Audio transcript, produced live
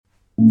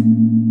Hello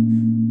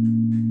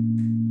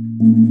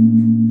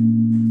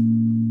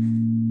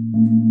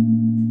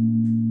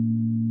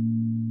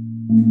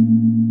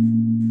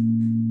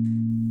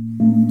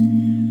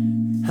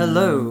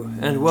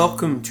and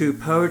welcome to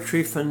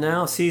Poetry for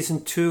Now,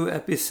 Season 2,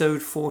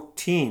 Episode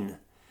 14,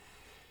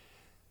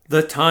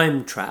 The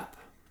Time Trap.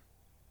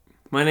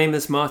 My name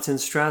is Martin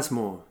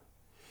Strasmore.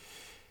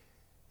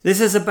 This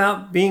is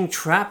about being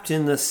trapped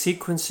in the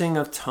sequencing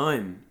of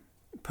time.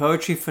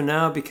 Poetry for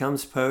now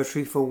becomes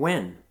poetry for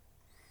when.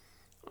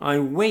 I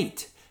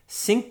wait,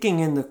 sinking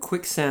in the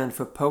quicksand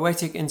for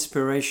poetic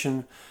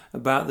inspiration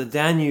about the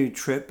Danube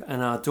trip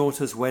and our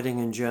daughter's wedding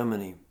in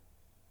Germany.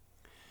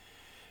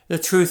 The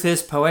truth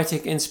is,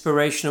 poetic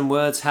inspiration and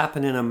words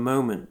happen in a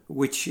moment,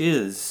 which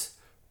is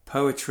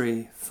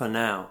poetry for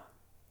now.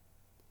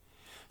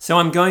 So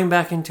I'm going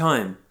back in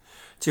time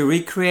to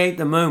recreate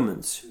the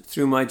moments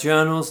through my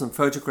journals and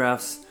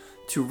photographs,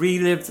 to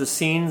relive the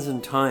scenes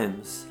and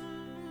times.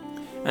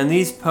 And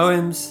these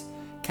poems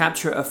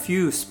capture a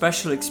few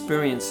special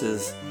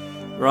experiences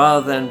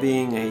rather than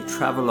being a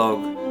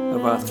travelogue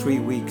of our 3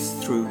 weeks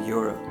through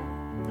Europe.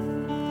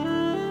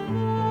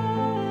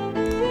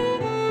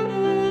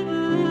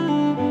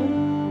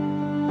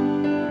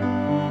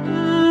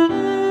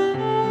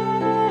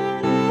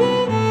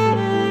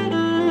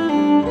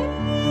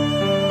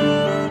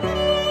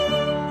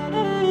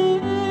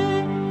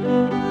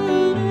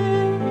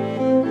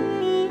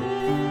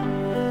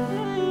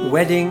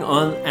 Wedding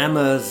on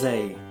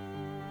Ammersee.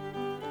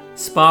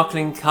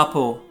 Sparkling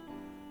couple,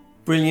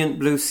 brilliant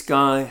blue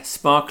sky,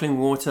 sparkling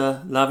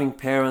water, loving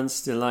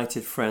parents,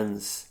 delighted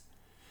friends.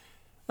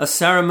 A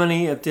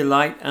ceremony of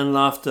delight and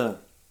laughter,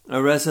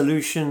 a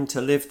resolution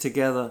to live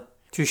together,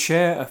 to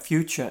share a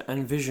future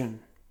and vision,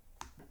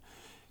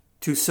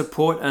 to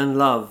support and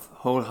love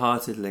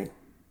wholeheartedly.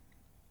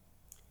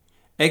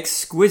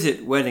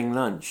 Exquisite wedding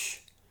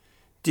lunch,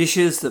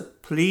 dishes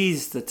that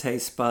please the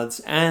taste buds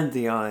and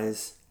the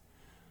eyes.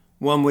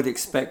 One would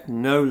expect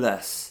no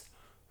less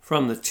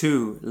from the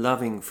two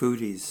loving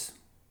foodies.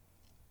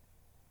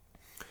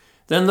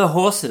 Then the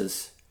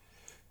horses,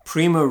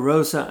 Prima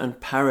Rosa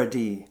and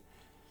Paradis.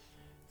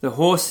 The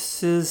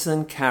horses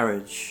and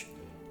carriage,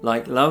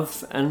 like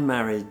love and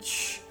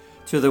marriage.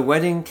 To the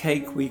wedding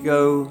cake we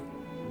go,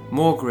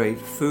 more great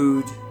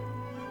food,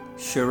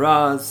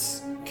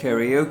 Shiraz,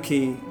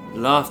 karaoke,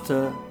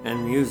 laughter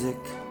and music.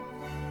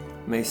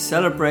 May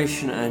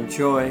celebration and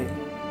joy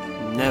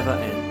never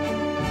end.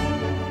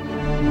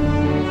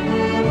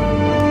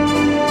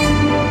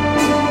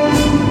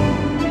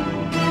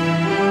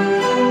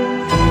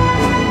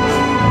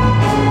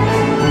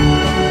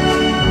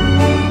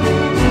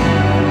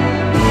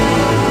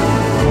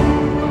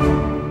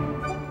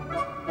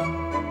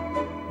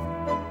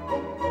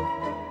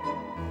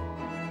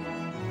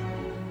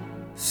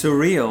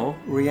 Surreal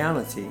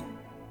reality.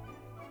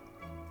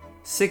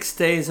 6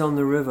 days on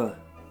the river.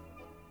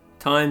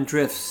 Time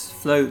drifts,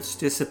 floats,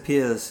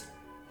 disappears.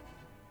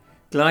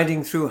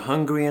 Gliding through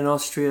Hungary and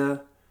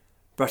Austria,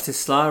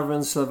 Bratislava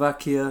and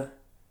Slovakia,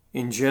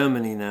 in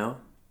Germany now.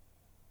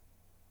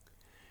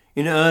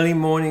 In early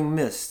morning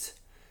mist,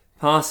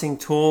 passing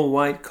tall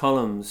white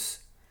columns,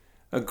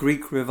 a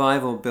Greek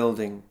revival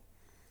building,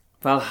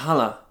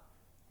 Valhalla,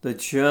 the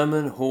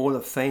German Hall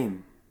of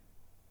Fame.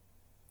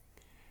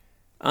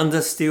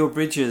 Under steel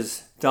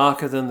bridges,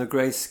 darker than the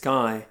grey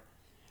sky,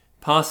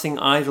 passing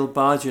idle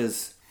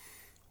barges,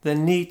 the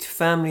neat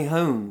family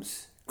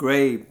homes,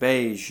 grey,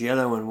 beige,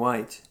 yellow and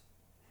white.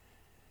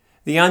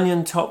 The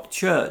onion-topped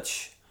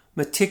church,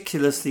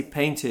 meticulously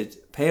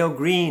painted, pale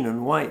green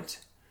and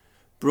white,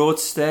 broad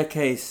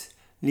staircase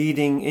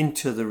leading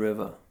into the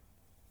river.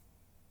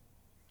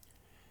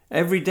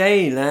 Every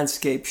day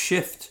landscapes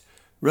shift,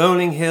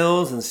 rolling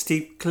hills and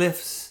steep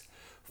cliffs,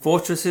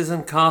 fortresses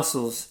and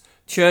castles,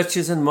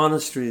 churches and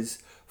monasteries,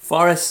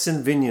 forests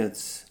and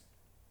vineyards.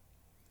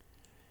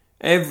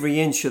 Every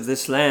inch of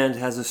this land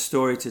has a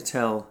story to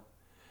tell,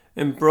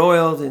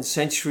 embroiled in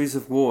centuries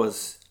of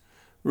wars,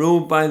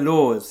 ruled by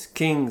lords,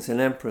 kings and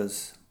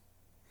emperors.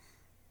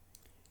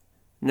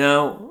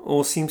 Now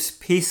all seems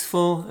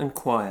peaceful and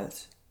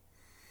quiet.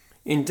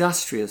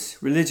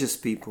 Industrious, religious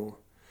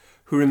people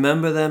who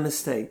remember their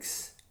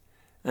mistakes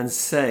and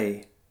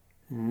say,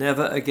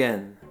 never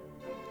again,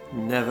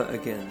 never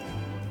again.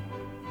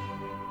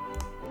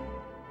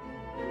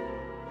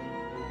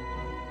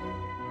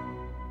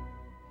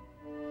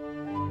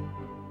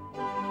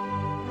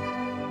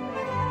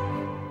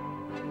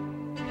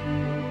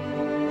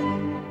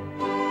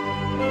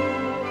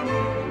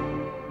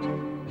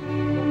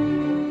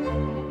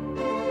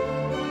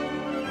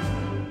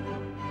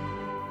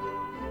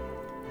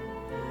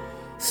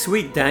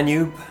 Sweet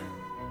Danube,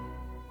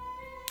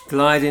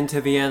 glide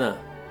into Vienna,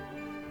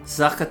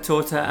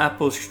 Zuckertorte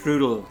apple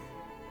strudel,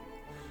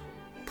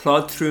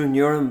 plod through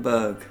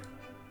Nuremberg,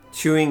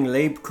 chewing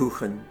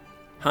Lebkuchen,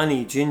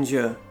 honey,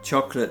 ginger,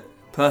 chocolate,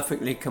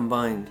 perfectly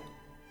combined.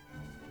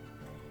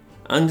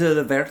 Under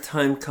the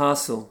Wertheim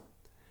castle,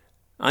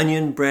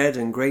 onion bread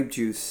and grape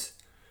juice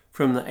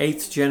from the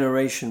 8th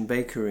generation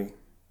bakery.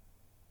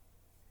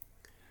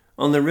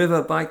 On the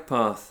river bike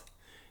path,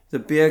 the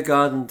beer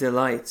garden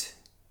delight.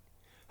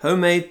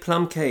 Homemade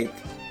plum cake,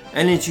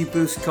 energy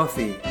boost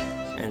coffee,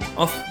 and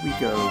off we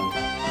go.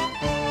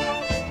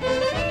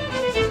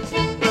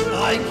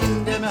 Drei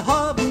Kinder wir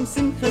haben,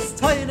 Simches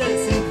teuer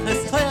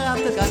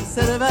auf der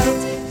ganzen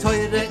Welt.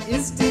 Teure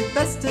ist die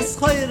beste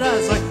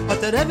Scheure, so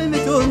hat der Rebbe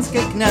mit uns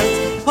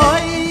geknallt.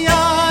 Hoi,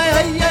 hoi,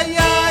 hoi,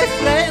 hoi,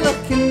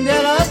 freilich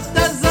Kinder hat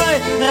das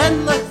sei,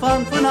 endlich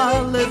von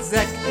alle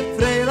Säck,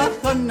 freilich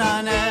von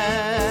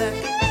Nanek.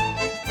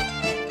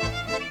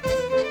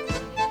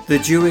 The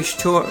Jewish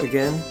tour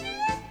again.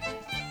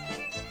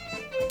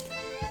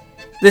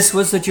 This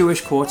was the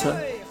Jewish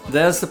quarter.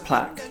 There's the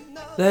plaque.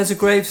 There's a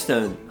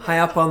gravestone high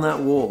up on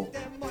that wall.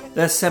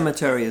 Their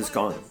cemetery is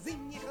gone.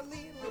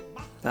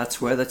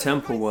 That's where the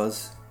temple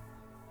was.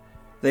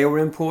 They were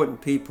important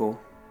people.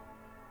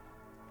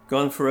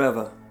 Gone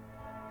forever.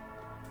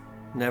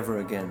 Never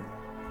again.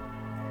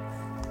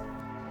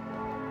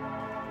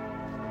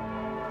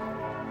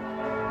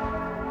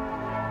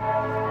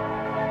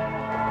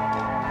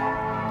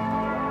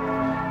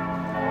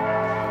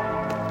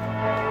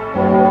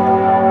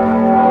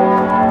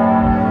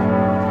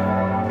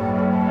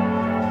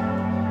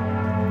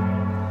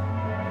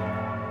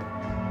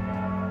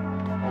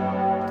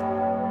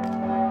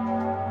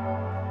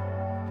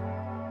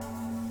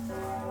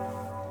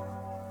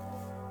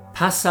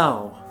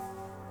 Passau.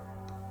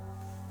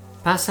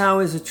 Passau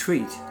is a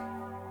treat.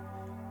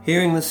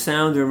 Hearing the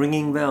sound of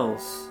ringing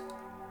bells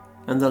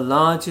and the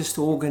largest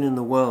organ in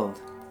the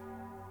world.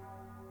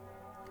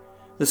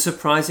 The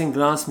surprising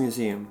glass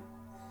museum.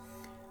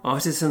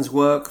 Artisans'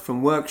 work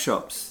from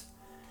workshops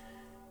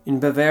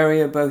in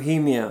Bavaria,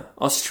 Bohemia,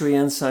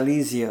 Austria and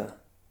Silesia,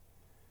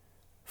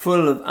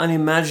 full of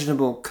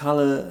unimaginable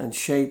colour and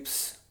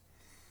shapes.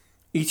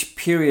 Each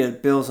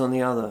period builds on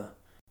the other.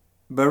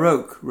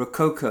 Baroque,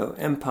 Rococo,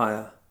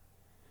 Empire,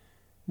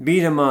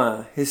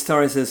 Biedermeier,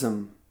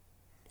 Historicism,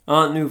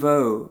 Art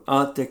Nouveau,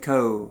 Art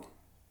Deco.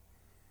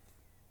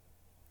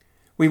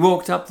 We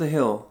walked up the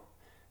hill,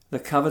 the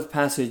covered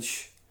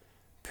passage,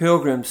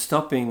 pilgrims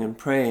stopping and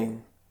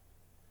praying,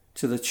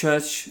 to the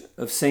church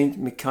of Saint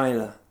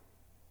Michaela,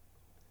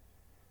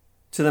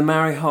 to the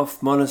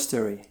Marihof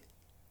Monastery.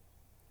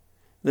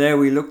 There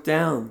we looked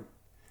down,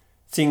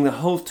 seeing the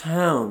whole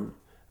town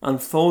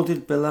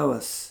unfolded below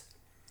us,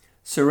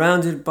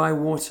 surrounded by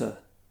water,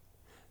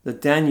 the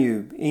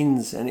Danube,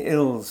 Inns and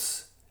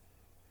Ills,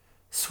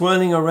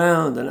 swirling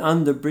around and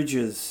under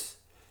bridges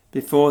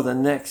before the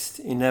next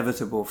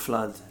inevitable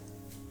flood.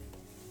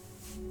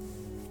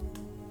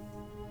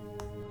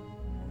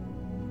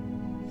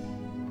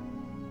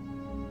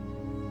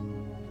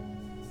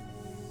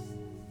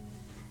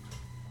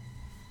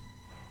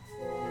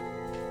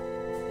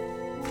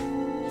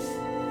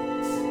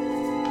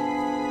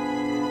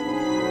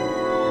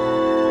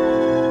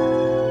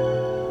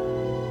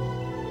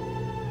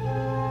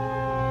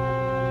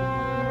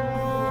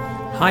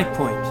 High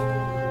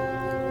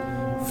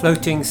Point.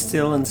 Floating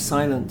still and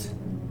silent,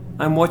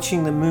 I'm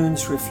watching the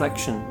moon's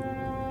reflection,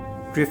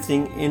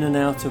 drifting in and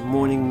out of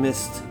morning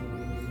mist.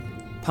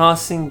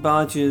 Passing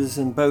barges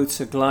and boats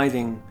are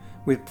gliding,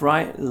 with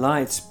bright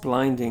lights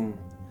blinding.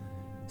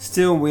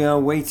 Still we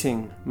are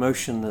waiting,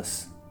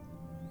 motionless.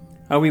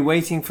 Are we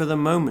waiting for the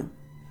moment,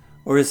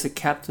 or is the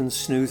captain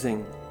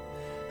snoozing?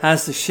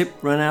 Has the ship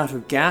run out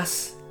of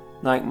gas,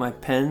 like my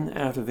pen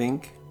out of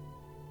ink?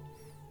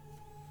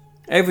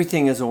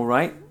 Everything is all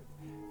right.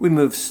 We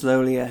move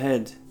slowly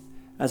ahead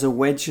as a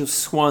wedge of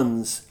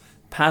swans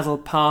paddle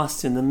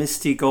past in the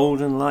misty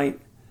golden light,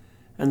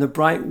 and the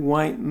bright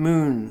white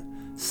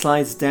moon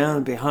slides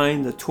down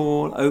behind the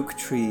tall oak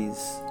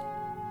trees.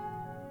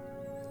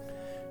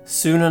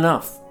 Soon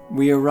enough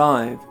we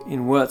arrive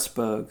in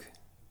Würzburg.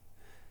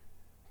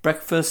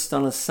 Breakfast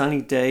on a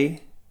sunny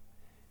day,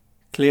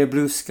 clear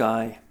blue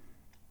sky.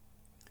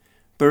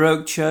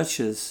 Baroque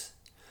churches,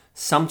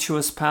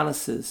 sumptuous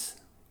palaces.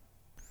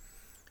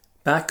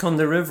 Back on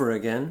the river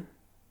again.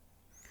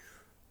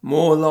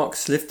 More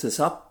locks lift us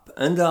up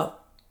and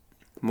up.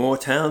 More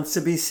towns to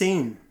be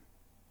seen.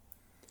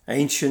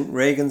 Ancient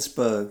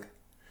Regensburg.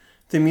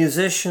 The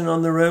musician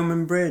on the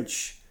Roman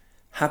bridge,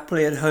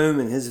 happily at home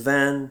in his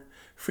van,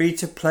 free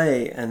to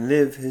play and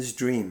live his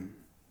dream.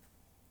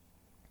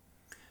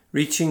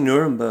 Reaching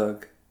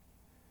Nuremberg.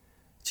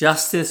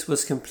 Justice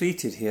was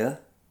completed here,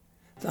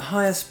 the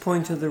highest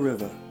point of the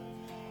river,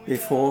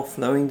 before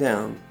flowing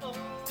down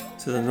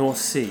to the North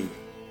Sea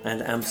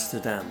and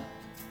Amsterdam.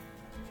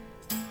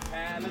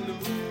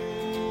 Hallelujah,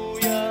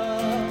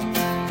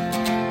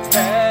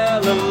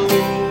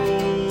 hallelujah.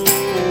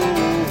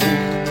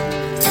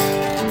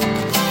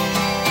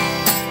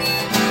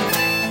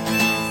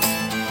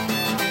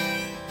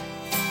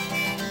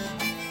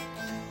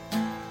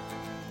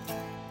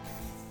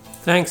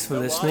 Thanks for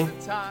listening.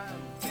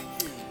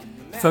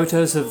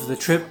 Photos of the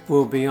trip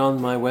will be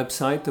on my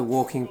website,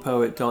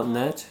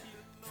 thewalkingpoet.net.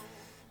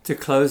 To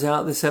close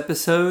out this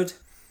episode,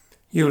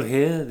 you'll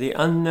hear the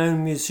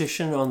unknown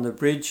musician on the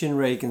bridge in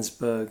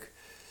Regensburg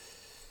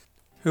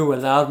who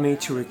allowed me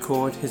to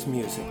record his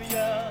music.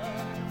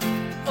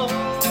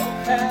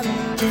 Oh,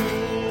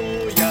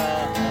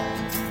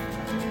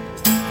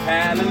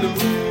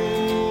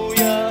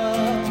 Hallelujah,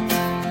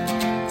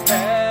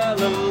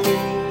 hallelujah.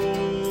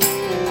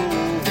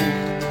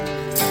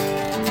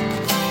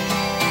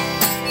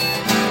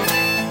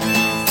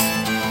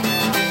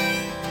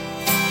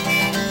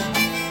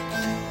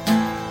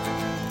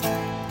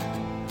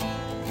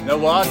 There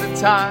was a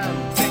time,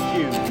 thank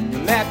you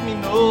let me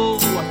know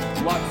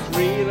what's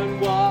real and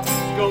what's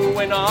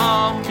going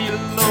on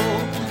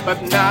below.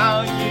 But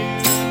now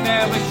you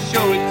never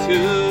show it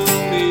to